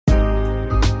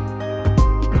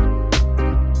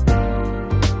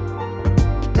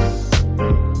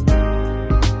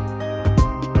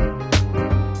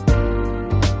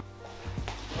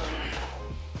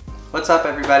What's up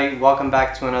everybody? Welcome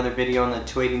back to another video on the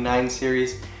 289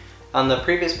 series. On the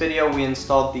previous video we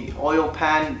installed the oil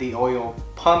pan, the oil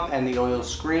pump, and the oil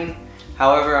screen.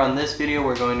 However, on this video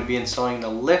we're going to be installing the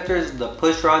lifters, the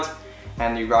push rods,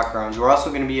 and the rocker arms. We're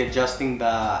also going to be adjusting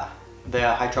the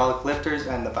hydraulic lifters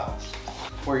and the valves.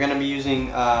 We're going to be using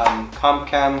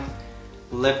ComCam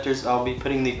lifters. I'll be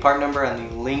putting the part number and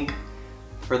the link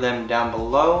for them down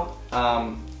below.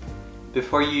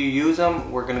 Before you use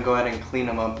them, we're going to go ahead and clean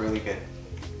them up really good.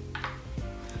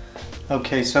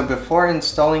 Okay, so before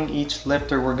installing each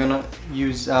lifter, we're going to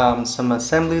use some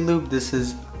assembly lube. This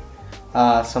is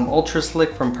some Ultra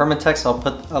Slick from Permatex. I'll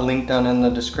put a link down in the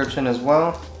description as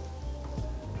well.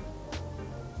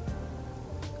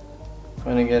 I'm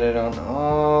going to get it on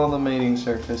all the mating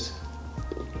surface.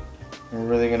 We're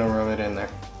really going to rub it in there.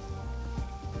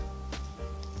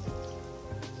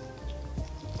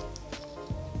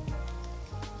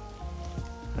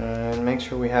 And make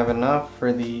sure we have enough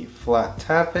for the flat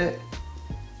tappet,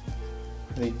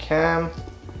 for the cam.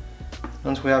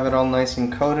 Once we have it all nice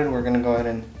and coated, we're going to go ahead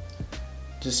and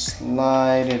just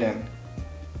slide it in.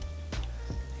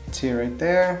 You can see it right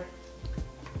there.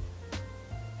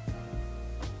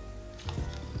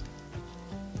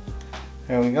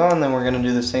 There we go, and then we're going to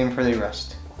do the same for the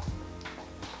rest.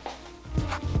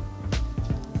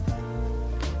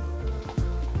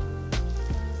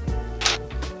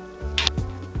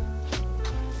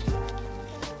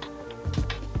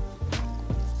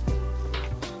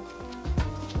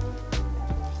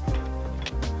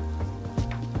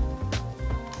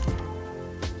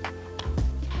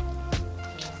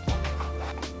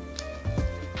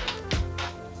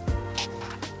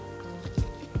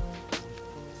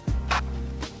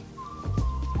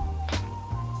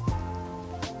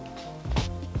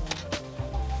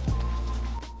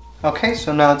 Okay,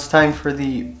 so now it's time for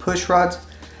the push rods.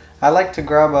 I like to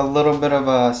grab a little bit of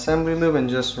assembly lube and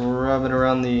just rub it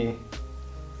around the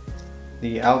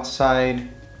outside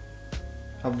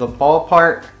of the ball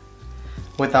part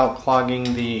without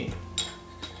clogging the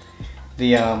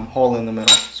hole in the middle.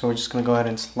 So we're just going to go ahead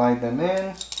and slide them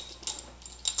in.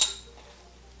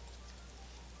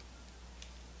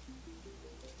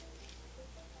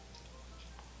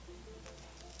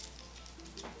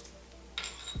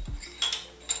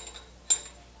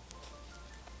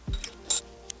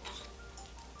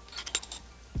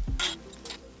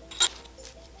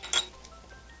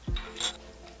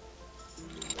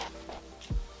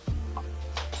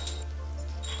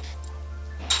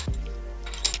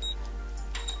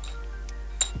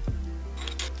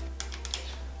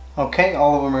 Okay,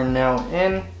 all of them are now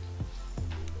in.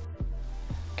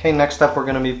 Okay, next up we're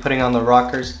going to be putting on the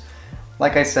rockers.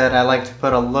 Like I said, I like to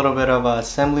put a little bit of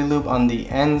assembly lube on the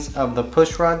ends of the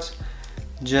push rods,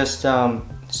 just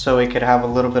so it could have a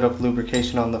little bit of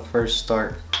lubrication on the first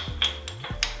start.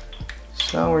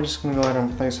 So we're just going to go ahead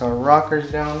and place our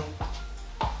rockers down.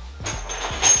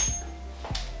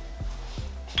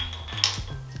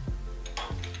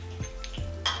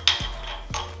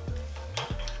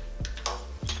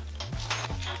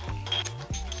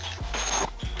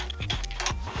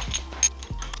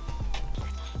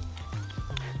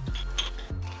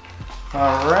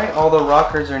 Alright, all the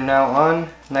rockers are now on.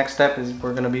 Next step is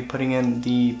we're going to be putting in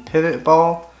the pivot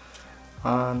ball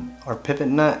or pivot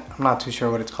nut. I'm not too sure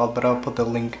what it's called, but I'll put the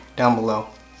link down below.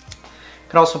 You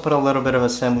can also put a little bit of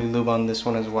assembly lube on this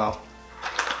one as well.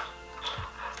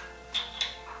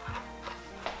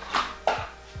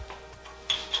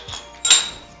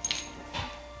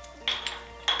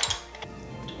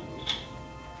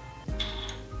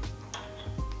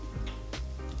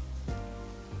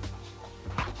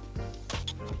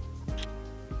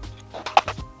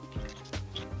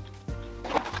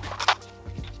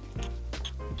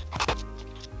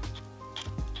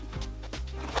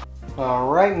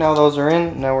 Alright, now those are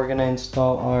in. Now we're going to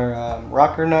install our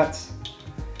rocker nuts.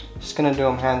 Just going to do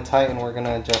them hand tight and we're going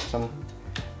to adjust them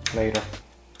later.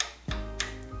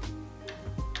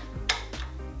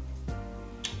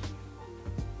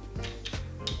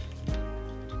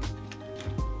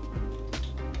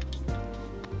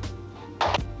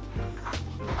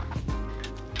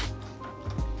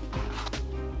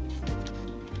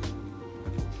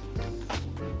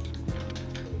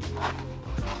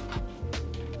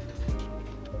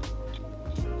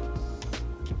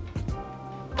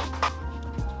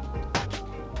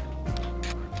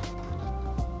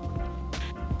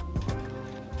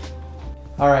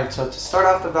 Alright, so to start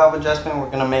off the valve adjustment,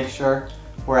 we're going to make sure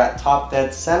we're at top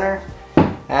dead center,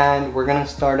 and we're going to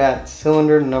start at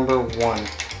cylinder number 1.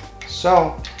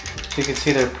 So, you can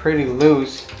see they're pretty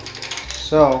loose,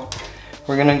 so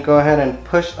we're going to go ahead and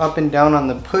push up and down on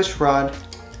the push rod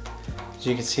As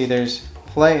you can see, there's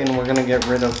play, and we're gonna get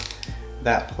rid of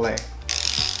that play.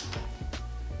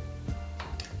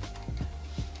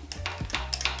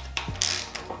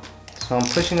 So I'm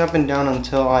pushing up and down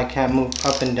until I can't move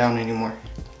up and down anymore.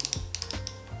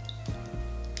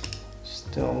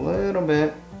 Still a little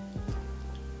bit.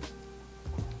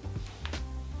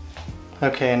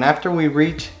 Okay, and after we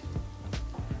reach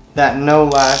that no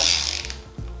lash,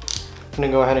 I'm gonna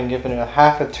go ahead and give it a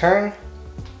half a turn.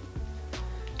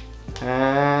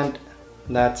 And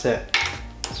that's it.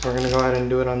 So we're gonna go ahead and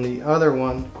do it on the other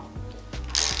one.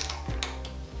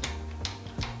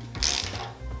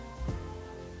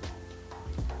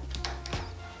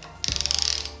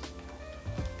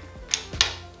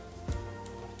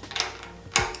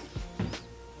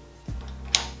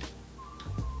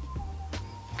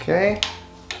 Okay,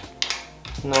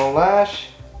 no lash,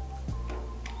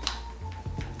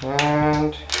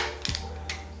 and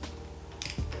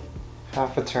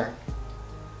half a turn.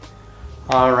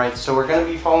 Alright, so we're going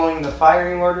to be following the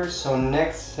firing orders, so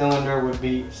next cylinder would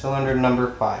be cylinder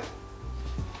number 5.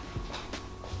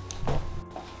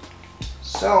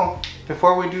 So,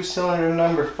 before we do cylinder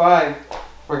number 5,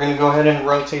 we're going to go ahead and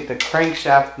rotate the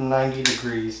crankshaft 90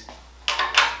 degrees.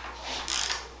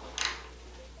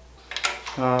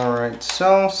 Alright,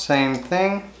 so same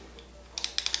thing.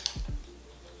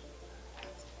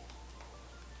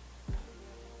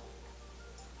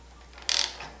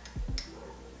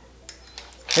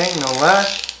 Okay, no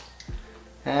lash,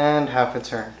 and half a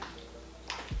turn.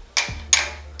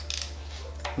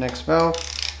 Next valve.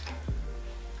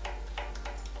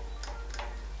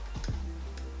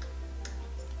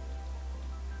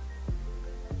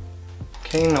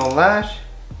 Okay, no lash,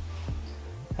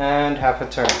 and half a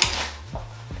turn.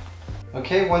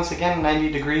 Okay, once again,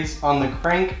 90 degrees on the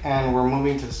crank, and we're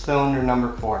moving to cylinder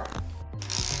number 4.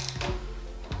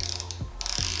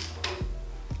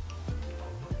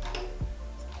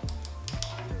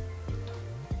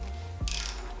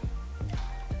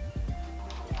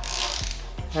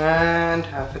 And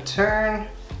half a turn.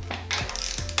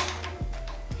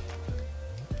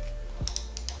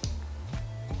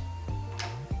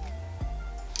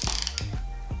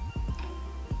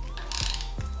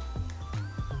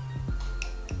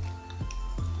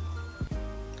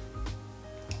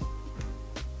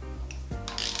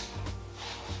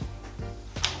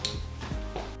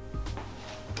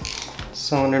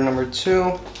 Cylinder number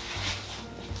 2.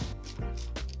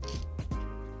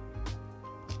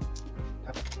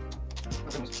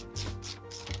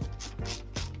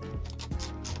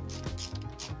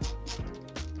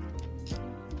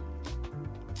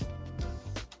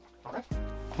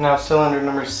 Now cylinder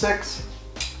number 6.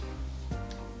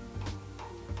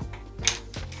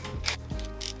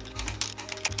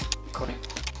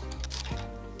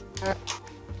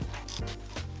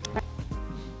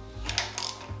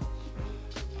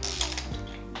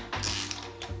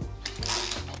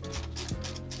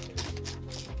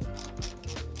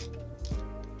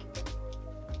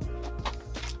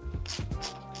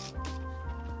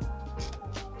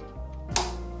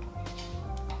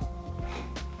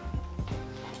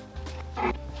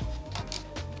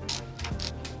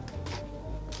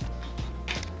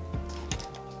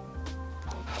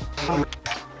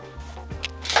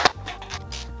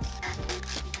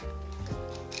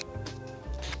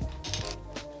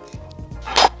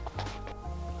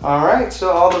 Alright,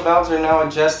 so all the valves are now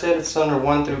adjusted. It's cylinder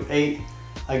 1 through 8.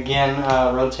 Again,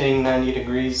 rotating 90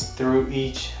 degrees through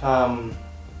each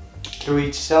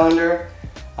cylinder.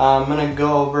 I'm going to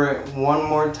go over it one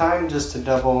more time just to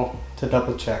double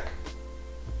check.